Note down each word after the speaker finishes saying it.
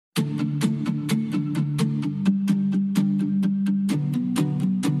Welcome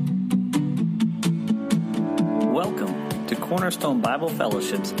to Cornerstone Bible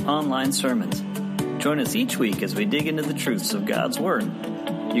Fellowship's online sermons. Join us each week as we dig into the truths of God's Word.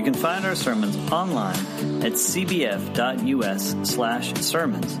 You can find our sermons online at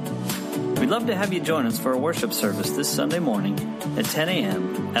cbf.us/sermons. We'd love to have you join us for a worship service this Sunday morning at 10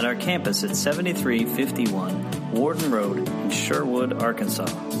 a.m. at our campus at 7351 Warden Road in Sherwood, Arkansas.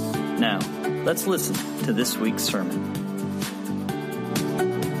 Now, let's listen to this week's sermon.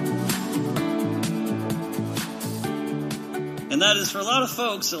 And that is, for a lot of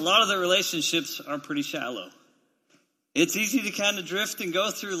folks, a lot of their relationships are pretty shallow. It's easy to kind of drift and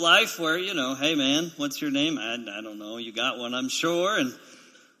go through life where, hey man, what's your name? I don't know. You got one, I'm sure. And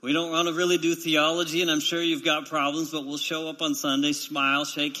we don't want to really do theology, and I'm sure you've got problems, but we'll show up on Sunday, smile,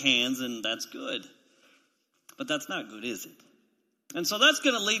 shake hands, and that's good. But that's not good, is it? And so that's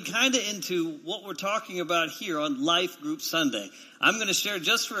going to lead kind of into what we're talking about here on Life Group Sunday. I'm going to share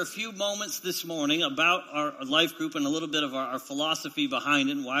just for a few moments this morning about our life group and a little bit of our philosophy behind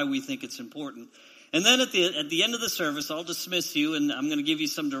it and why we think it's important. And then at the end of the service, I'll dismiss you, and I'm going to give you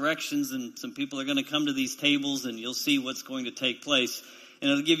some directions, and some people are going to come to these tables, and you'll see what's going to take place. And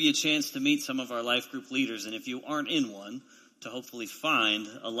it'll give you a chance to meet some of our life group leaders. And if you aren't in one, to hopefully find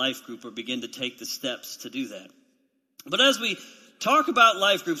a life group or begin to take the steps to do that. But as we talk about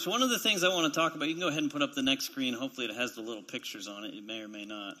life groups, one of the things I want to talk about, you can go ahead and put up the next screen. Hopefully it has the little pictures on it. It may or may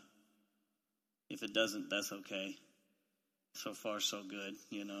not. If it doesn't, that's okay. So far, so good,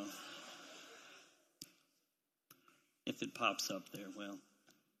 If it pops up there, well.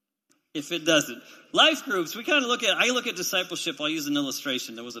 If it doesn't. Life groups, I look at discipleship. I'll use an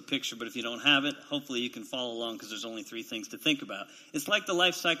illustration. There was a picture, but if you don't have it, hopefully you can follow along because there's only 3 things to think about. It's like the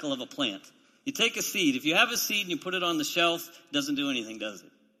life cycle of a plant. You take a seed. If you have a seed and you put it on the shelf, it doesn't do anything, does it?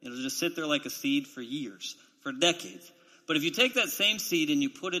 It'll just sit there like a seed for years, for decades. But if you take that same seed and you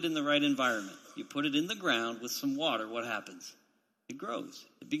put it in the right environment, you put it in the ground with some water, what happens? It grows.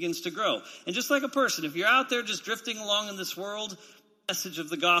 It begins to grow. And just like a person, if you're out there just drifting along in this world, message of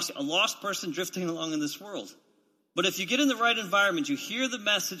the gospel, a lost person drifting along in this world. But if you get in the right environment, you hear the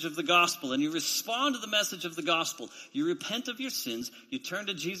message of the gospel and you respond to the message of the gospel, you repent of your sins, you turn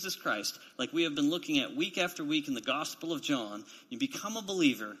to Jesus Christ, like we have been looking at week after week in the Gospel of John, you become a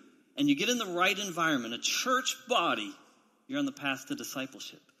believer, and you get in the right environment, a church body, you're on the path to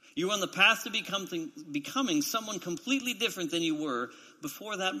discipleship. You're on the path to becoming someone completely different than you were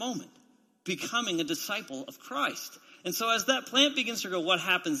before that moment, becoming a disciple of Christ. And so as that plant begins to grow, what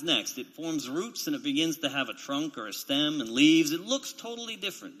happens next? It forms roots and it begins to have a trunk or a stem and leaves. It looks totally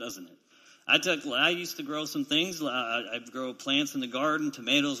different, doesn't it? I used to grow some things. I grow plants in the garden,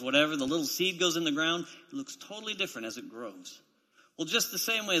 tomatoes, whatever. The little seed goes in the ground. It looks totally different as it grows. Well, just the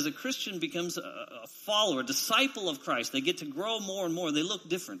same way as a Christian becomes a follower, a disciple of Christ, they get to grow more and more. They look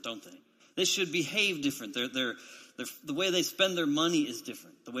different, don't they? They should behave different. The way they spend their money is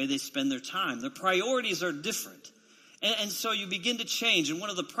different. The way they spend their time. Their priorities are different. And so you begin to change. And one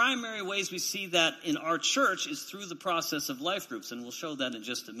of the primary ways we see that in our church is through the process of life groups. And we'll show that in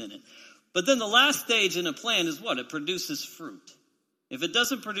just a minute. But then the last stage in a plant is what? It produces fruit. If it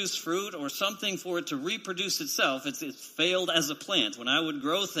doesn't produce fruit or something for it to reproduce itself, it's failed as a plant. When I would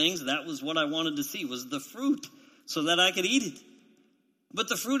grow things, that was what I wanted to see, was the fruit, so that I could eat it. But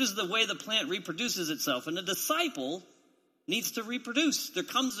the fruit is the way the plant reproduces itself. And a disciple needs to reproduce. There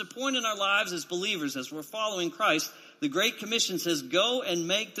comes a point in our lives as believers, as we're following Christ, the Great Commission says, go and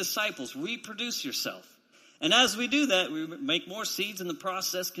make disciples, reproduce yourself. And as we do that, we make more seeds and the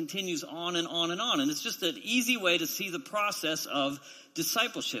process continues on and on and on. And it's just an easy way to see the process of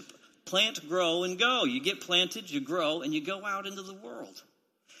discipleship. Plant, grow, and go. You get planted, you grow, and you go out into the world.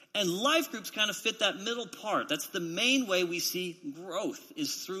 And life groups kind of fit that middle part. That's the main way we see growth,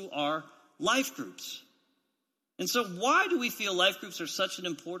 is through our life groups. And so why do we feel life groups are such an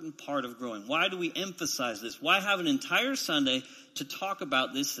important part of growing? Why do we emphasize this? Why have an entire Sunday to talk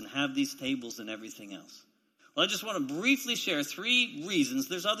about this and have these tables and everything else? Well, I just want to briefly share 3 reasons.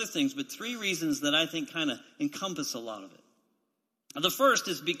 There's other things, but 3 reasons that I think kind of encompass a lot of it. The first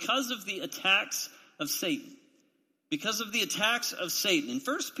is because of the attacks of Satan. Because of the attacks of Satan. In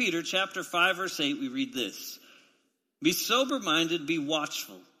 1 Peter chapter 5, verse 8, we read this. Be sober-minded, be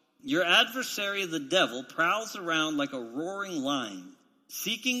watchful. Your adversary, the devil, prowls around like a roaring lion,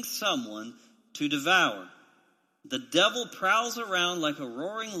 seeking someone to devour. The devil prowls around like a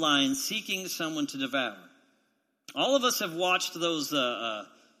roaring lion, seeking someone to devour. All of us have watched those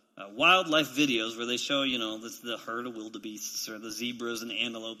wildlife videos where they show, the herd of wildebeests or the zebras and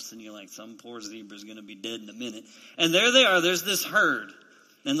antelopes, and you're like, some poor zebra's going to be dead in a minute. And there they are. There's this herd.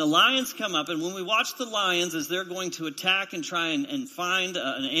 And the lions come up, and when we watch the lions as they're going to attack and try and find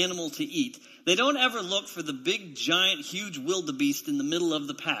an animal to eat, they don't ever look for the big, giant, huge wildebeest in the middle of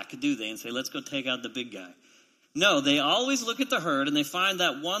the pack, do they? And say, let's go take out the big guy. No, they always look at the herd, and they find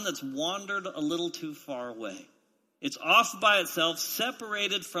that one that's wandered a little too far away. It's off by itself,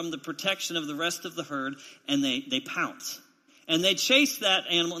 separated from the protection of the rest of the herd, and they pounce. And they chase that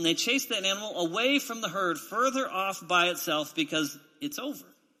animal, away from the herd, further off by itself, because it's over.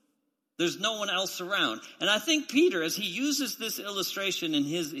 There's no one else around. And I think Peter, as he uses this illustration in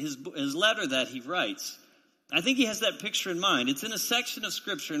his letter that he writes, I think he has that picture in mind. It's in a section of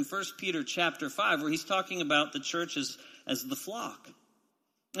Scripture in 1 Peter chapter 5 where he's talking about the church as the flock.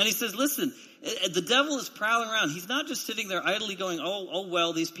 And he says, listen, the devil is prowling around. He's not just sitting there idly going, oh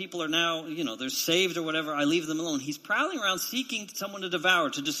well, these people are now, they're saved or whatever. I leave them alone. He's prowling around seeking someone to devour,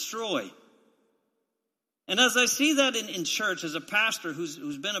 to destroy. And as I see that in church, as a pastor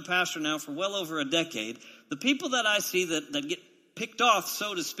who's been a pastor now for well over a decade, the people that I see that get picked off,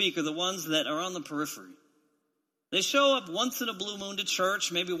 so to speak, are the ones that are on the periphery. They show up once in a blue moon to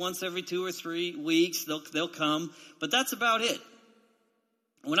church, maybe once every 2 or 3 weeks. They'll come, but that's about it.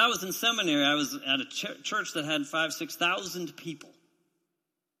 When I was in seminary, I was at a church that had 5,000-6,000 people.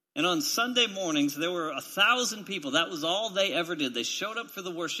 And on Sunday mornings, there were 1,000 people. That was all they ever did. They showed up for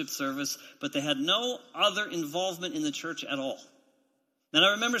the worship service, but they had no other involvement in the church at all. And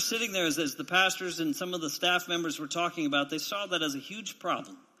I remember sitting there as the pastors and some of the staff members were talking about, they saw that as a huge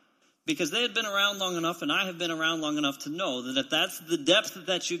problem. Because they had been around long enough, and I have been around long enough to know that if that's the depth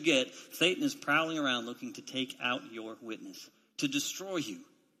that you get, Satan is prowling around looking to take out your witness, to destroy you.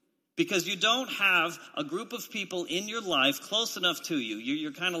 Because you don't have a group of people in your life close enough to you.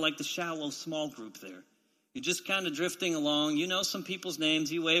 You're kind of like the shallow, small group there. You're just kind of drifting along. You know some people's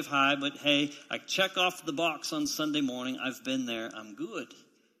names. You wave hi, but hey, I check off the box on Sunday morning. I've been there. I'm good.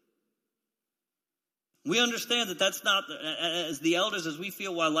 We understand that that's not, as the elders, as we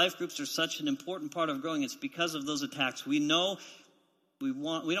feel why life groups are such an important part of growing, it's because of those attacks. We know we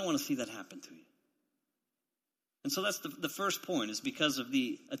don't want to see that happen to you. And so that's the first point, is because of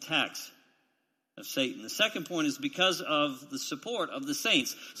the attacks of Satan. The second point is because of the support of the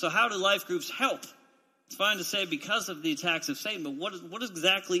saints. So how do life groups help? It's fine to say because of the attacks of Satan, but what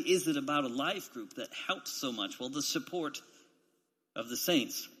exactly is it about a life group that helps so much? Well, the support of the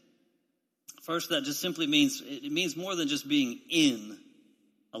saints. First, that just simply means more than just being in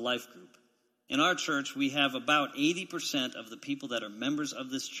a life group. In our church, we have about 80% of the people that are members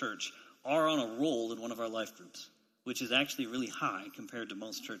of this church are on a roll in one of our life groups, which is actually really high compared to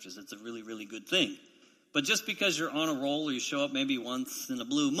most churches. It's a really, really good thing. But just because you're on a roll or you show up maybe once in a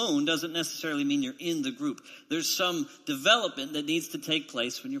blue moon doesn't necessarily mean you're in the group. There's some development that needs to take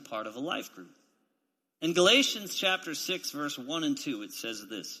place when you're part of a life group. In Galatians chapter 6, verse 1 and 2, it says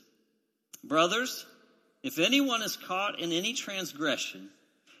this: Brothers, if anyone is caught in any transgression,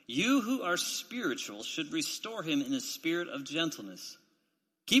 you who are spiritual should restore him in a spirit of gentleness.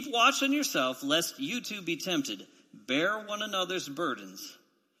 Keep watch on yourself, lest you too be tempted. Bear one another's burdens,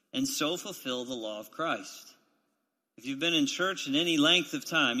 and so fulfill the law of Christ. If you've been in church in any length of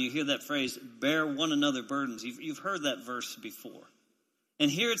time, you hear that phrase, bear one another burdens. You've heard that verse before. And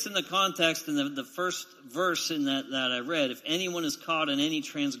here it's in the context in the first verse in that I read. If anyone is caught in any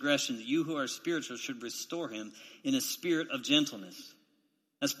transgression, you who are spiritual should restore him in a spirit of gentleness.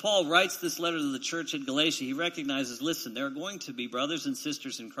 As Paul writes this letter to the church at Galatia, he recognizes, listen, there are going to be brothers and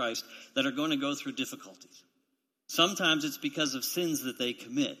sisters in Christ that are going to go through difficulties. Sometimes it's because of sins that they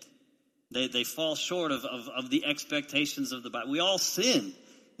commit. They fall short of the expectations of the Bible. We all sin.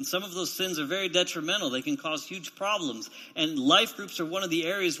 And some of those sins are very detrimental. They can cause huge problems. And life groups are one of the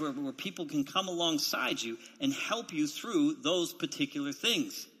areas where people can come alongside you and help you through those particular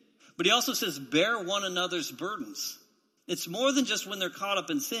things. But he also says, bear one another's burdens. It's more than just when they're caught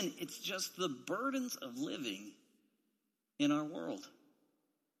up in sin. It's just the burdens of living in our world.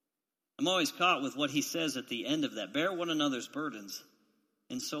 I'm always caught with what he says at the end of that. Bear one another's burdens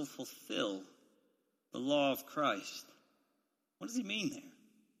and so fulfill the law of Christ. What does he mean there?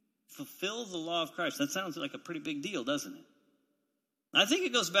 Fulfill the law of Christ. That sounds like a pretty big deal, doesn't it? I think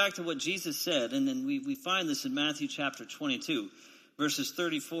it goes back to what Jesus said, and then we find this in Matthew chapter 22, verses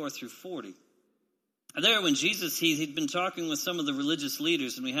 34 through 40. There, when Jesus, he'd been talking with some of the religious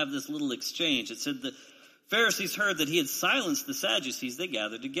leaders, and we have this little exchange. It said the Pharisees heard that he had silenced the Sadducees. They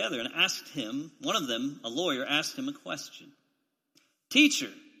gathered together and asked him, one of them, a lawyer, asked him a question. Teacher,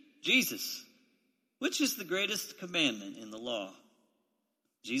 Jesus, which is the greatest commandment in the law?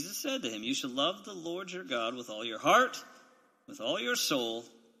 Jesus said to him, you shall love the Lord your God with all your heart, with all your soul,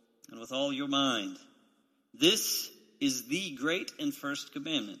 and with all your mind. This is the great and first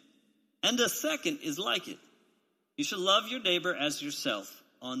commandment. And a second is like it. You shall love your neighbor as yourself.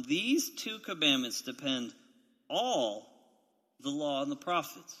 On these two commandments depend all the law and the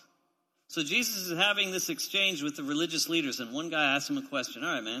prophets. So Jesus is having this exchange with the religious leaders, and one guy asks him a question.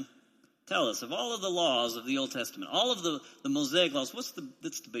 All right, man, tell us, of all of the laws of the Old Testament, all of the Mosaic laws,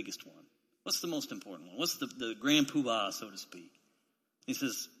 that's the biggest one? What's the most important one? What's the grand poobah, so to speak? He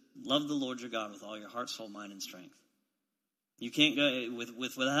says, love the Lord your God with all your heart, soul, mind, and strength. You can't go,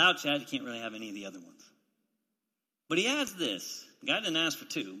 without that, you can't really have any of the other ones. But he adds this. God didn't ask for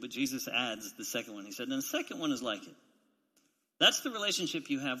two, but Jesus adds the second one. He said, and the second one is like it. That's the relationship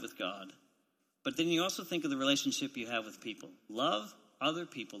you have with God. But then you also think of the relationship you have with people. Love other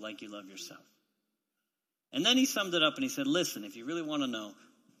people like you love yourself. And then he summed it up and he said, listen, if you really want to know,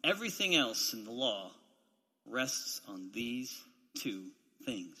 everything else in the law rests on these two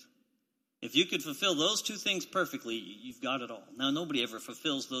things. If you could fulfill those two things perfectly, you've got it all. Now, nobody ever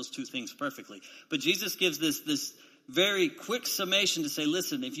fulfills those two things perfectly. But Jesus gives this very quick summation to say,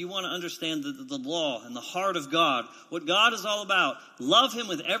 listen, if you want to understand the law and the heart of God, what God is all about, love him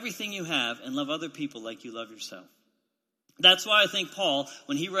with everything you have and love other people like you love yourself. That's why I think Paul,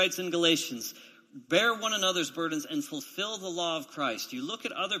 when he writes in Galatians, bear one another's burdens and fulfill the law of Christ. You look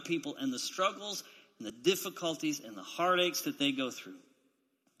at other people and the struggles and the difficulties and the heartaches that they go through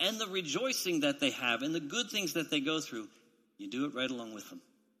and the rejoicing that they have and the good things that they go through. You do it right along with them.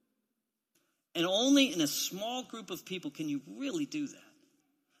 And only in a small group of people can you really do that.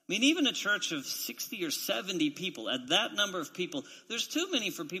 I mean, even a church of 60 or 70 people, at that number of people, there's too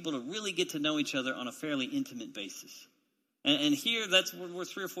many for people to really get to know each other on a fairly intimate basis. And here, we're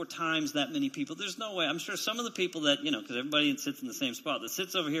 3 or 4 times that many people. There's no way. I'm sure some of the people that, because everybody sits in the same spot, that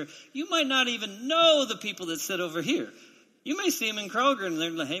sits over here, you might not even know the people that sit over here. You may see them in Kroger, and they're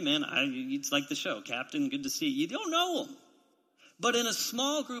like, hey, man, it's like the show. Captain, good to see you. You don't know them. But in a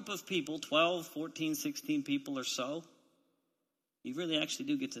small group of people, 12, 14, 16 people or so, you really actually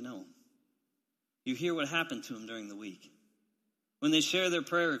do get to know them. You hear what happened to them during the week. When they share their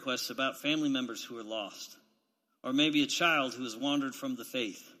prayer requests about family members who are lost, or maybe a child who has wandered from the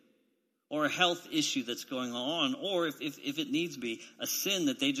faith, or a health issue that's going on, or if it needs be, a sin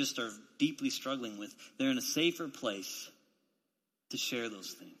that they just are deeply struggling with, they're in a safer place to share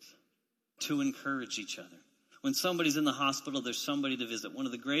those things, to encourage each other. When somebody's in the hospital, there's somebody to visit. One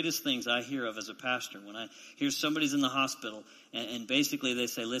of the greatest things I hear of as a pastor, when I hear somebody's in the hospital, and basically they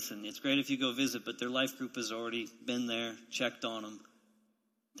say, listen, it's great if you go visit, but their life group has already been there, checked on them,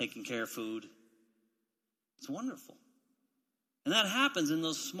 taken care of food. It's wonderful. And that happens in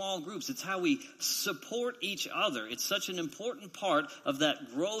those small groups. It's how we support each other. It's such an important part of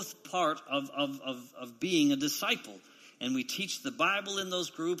that growth part of being a disciple. And we teach the Bible in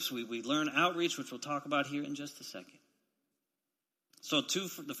those groups. We learn outreach, which we'll talk about here in just a second. So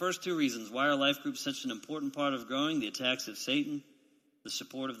the first 2 reasons why are life groups such an important part of growing: the attacks of Satan, the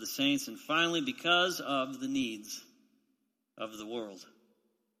support of the saints, and finally, because of the needs of the world.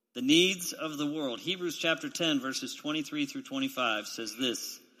 The needs of the world. Hebrews chapter 10, verses 23 through 25 says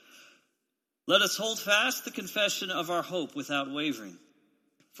this: let us hold fast the confession of our hope without wavering,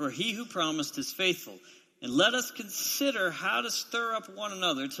 for he who promised is faithful. And let us consider how to stir up one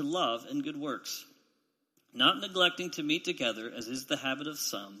another to love and good works, not neglecting to meet together, as is the habit of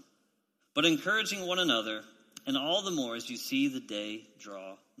some, but encouraging one another, and all the more as you see the day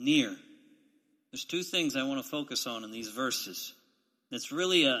draw near. There's 2 things I want to focus on in these verses. It's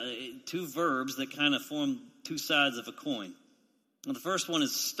really 2 verbs that kind of form 2 sides of a coin. And the first one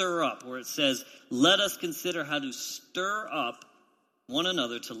is stir up, where it says, let us consider how to stir up one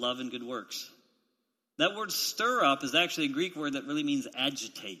another to love and good works. That word stir up is actually a Greek word that really means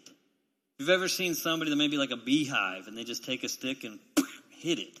agitate. If you've ever seen somebody that may be like a beehive and they just take a stick and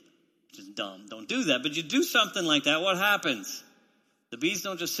hit it, which is dumb. Don't do that. But you do something like that, what happens? The bees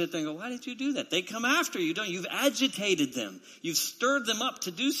don't just sit there and go, why did you do that? They come after you, don't you? You've agitated them. You've stirred them up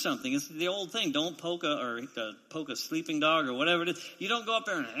to do something. It's the old thing. Don't poke a sleeping dog or whatever it is. You don't go up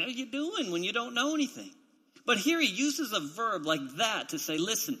there and, how are you doing when you don't know anything? But here he uses a verb like that to say,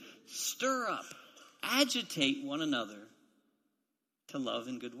 listen, stir up. Agitate one another to love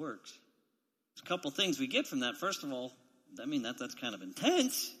and good works. There's a couple things we get from that. First of all, that's kind of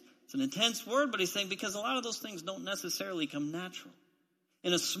intense. It's an intense word, but he's saying because a lot of those things don't necessarily come natural.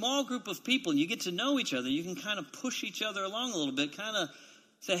 In a small group of people, and you get to know each other, you can kind of push each other along a little bit, kind of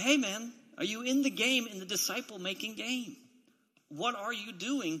say, hey man, are you in the game, in the disciple-making game? What are you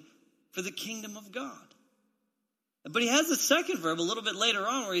doing for the kingdom of God? But he has a second verb a little bit later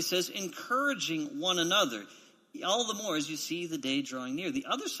on where he says, encouraging one another. All the more as you see the day drawing near. The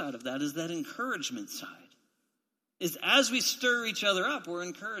other side of that is that encouragement side. is as we stir each other up, we're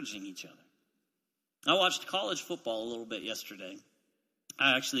encouraging each other. I watched college football a little bit yesterday.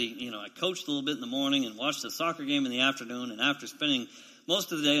 I actually, I coached a little bit in the morning and watched the soccer game in the afternoon. And after spending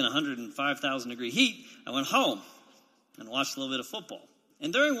most of the day in 105,000 degree heat, I went home and watched a little bit of football.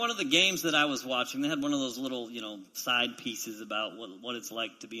 And during one of the games that I was watching, they had one of those little, side pieces about what it's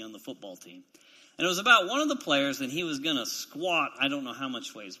like to be on the football team. And it was about one of the players, and he was going to squat, I don't know how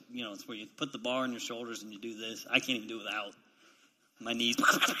much weighs. It's where you put the bar on your shoulders and you do this. I can't even do it without. My knees,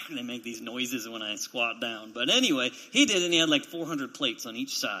 they make these noises when I squat down. But anyway, he did, and he had like 400 plates on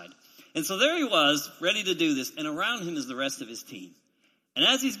each side. And so there he was, ready to do this, and around him is the rest of his team. And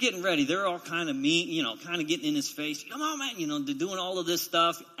as he's getting ready, they're all kind of mean, kind of getting in his face. Come on, man, they're doing all of this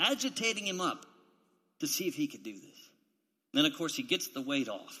stuff, agitating him up to see if he could do this. And then, of course, he gets the weight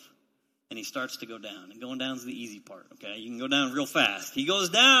off, and he starts to go down. And going down is the easy part, okay? You can go down real fast. He goes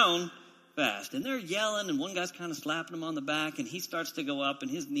down fast, and they're yelling, and one guy's kind of slapping him on the back, and he starts to go up,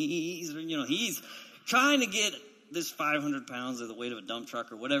 and his knees are, he's trying to get this 500 pounds or the weight of a dump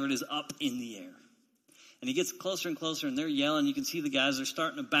truck or whatever it is up in the air. And he gets closer and closer, and they're yelling. You can see the guys are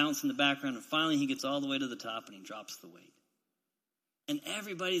starting to bounce in the background, and finally he gets all the way to the top, and he drops the weight. And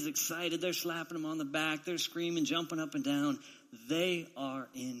everybody's excited. They're slapping him on the back. They're screaming, jumping up and down. They are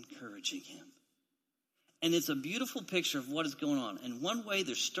encouraging him. And it's a beautiful picture of what is going on. And one way,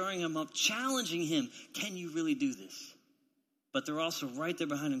 they're stirring him up, challenging him. Can you really do this? But they're also right there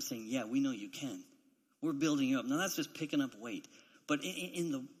behind him saying, yeah, we know you can. We're building you up. Now, that's just picking up weight. But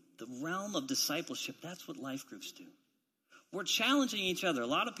in the realm of discipleship, that's what life groups do. We're challenging each other. A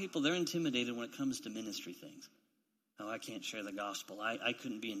lot of people, they're intimidated when it comes to ministry things. Oh, I can't share the gospel. I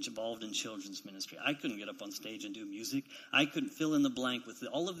couldn't be involved in children's ministry. I couldn't get up on stage and do music. I couldn't fill in the blank with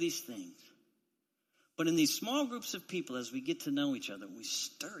all of these things. But in these small groups of people, as we get to know each other, we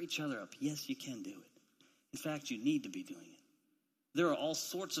stir each other up. Yes, you can do it. In fact, you need to be doing it. There are all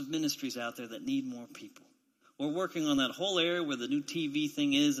sorts of ministries out there that need more people. We're working on that whole area where the new TV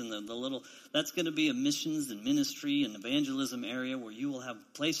thing is, and the little, that's going to be a missions and ministry and evangelism area where you will have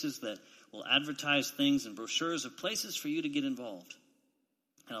places that will advertise things and brochures of places for you to get involved.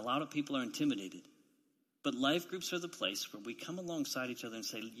 And a lot of people are intimidated. But life groups are the place where we come alongside each other and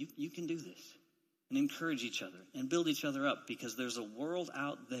say, you can do this. And encourage each other and build each other up, because there's a world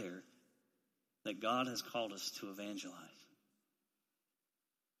out there that God has called us to evangelize.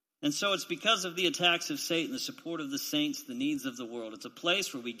 And so it's because of the attacks of Satan, the support of the saints, the needs of the world. It's a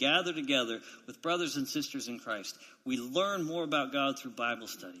place where we gather together with brothers and sisters in Christ. We learn more about God through Bible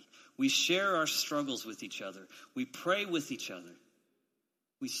study. We share our struggles with each other. We pray with each other.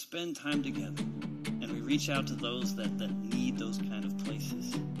 We spend time together. And we reach out to those that need those kind of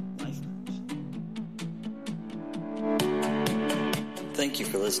places. Life groups. Thank you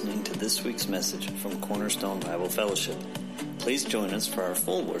for listening to this week's message from Cornerstone Bible Fellowship. Please join us for our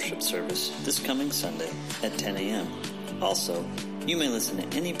full worship service this coming Sunday at 10 a.m. Also, you may listen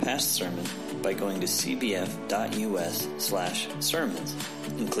to any past sermon by going to cbf.us/sermons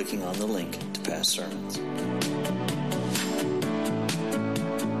and clicking on the link to past sermons.